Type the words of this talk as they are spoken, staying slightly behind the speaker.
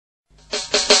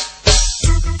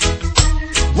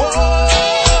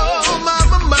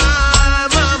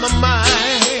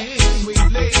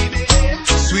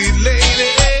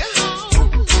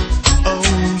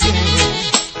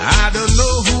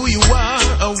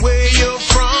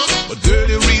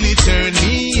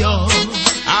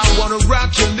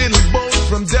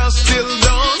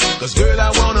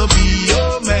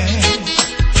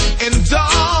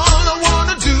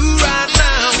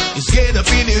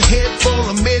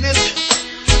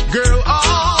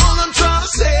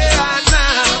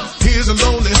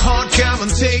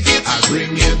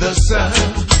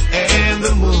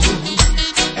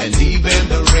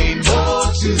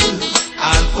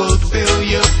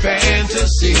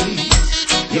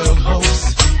your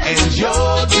hopes and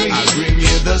your dreams. I bring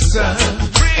you the sun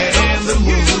and the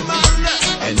moon,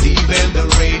 and even the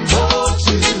rainbow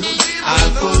too. I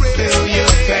fulfill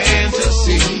your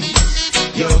fantasy,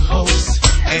 your hopes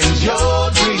and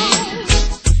your dreams.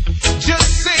 Just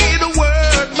say the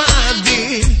word, my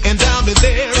dear, and I'll be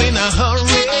there in a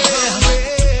hurry.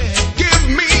 Give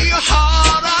me your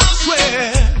heart, I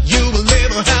swear, you will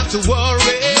never have to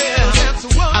worry.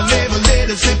 I'll never let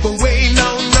it slip away, no,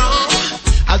 no.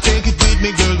 I'll take it with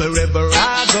me, girl, wherever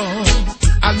I go.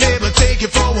 I'll never take it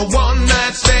for a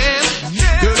one-night stand.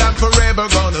 Girl, I'm forever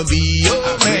gonna be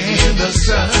your man. The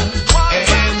sun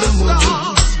and the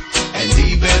moon, and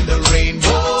even the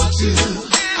rainbow too.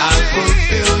 I'll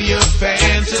fulfill your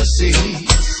fantasies,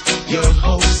 your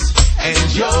hopes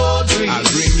and your dreams. I'll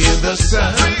bring you the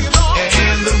sun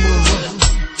and the moon,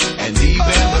 and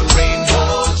even the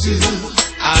rainbow too.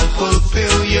 I'll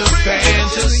fulfill your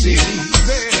fantasies,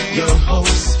 your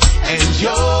hopes and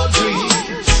your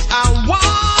dreams. I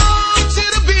want you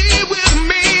to be with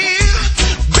me,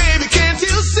 baby, can't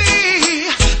you see?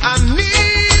 I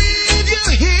need you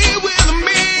here with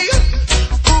me,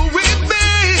 ooh,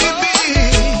 baby.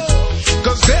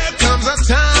 Cause there comes a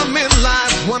time in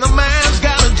life when a man's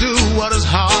gotta do what his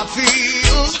heart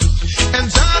feels.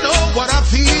 And I know what I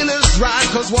feel is right,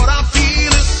 cause what I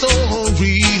feel is so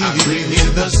real. I bring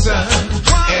you the sun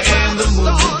and the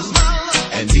moon,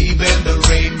 and even the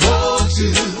rainbow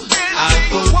too. I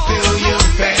fulfill your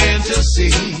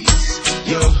fantasies,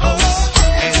 your hopes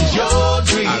and your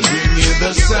dreams. I bring you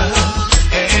the sun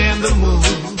and the moon,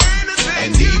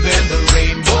 and even the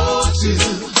rainbow too.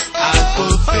 I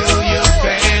fulfill your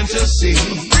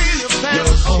fantasies,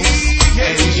 your hopes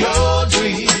and your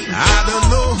dreams. I don't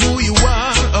know who you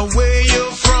are or where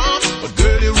you're from, but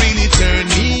girl, you really turn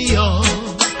me on.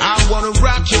 I wanna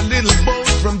rock your little boat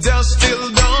from dusk till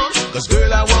dawn, cause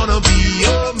girl, I wanna be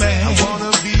your man.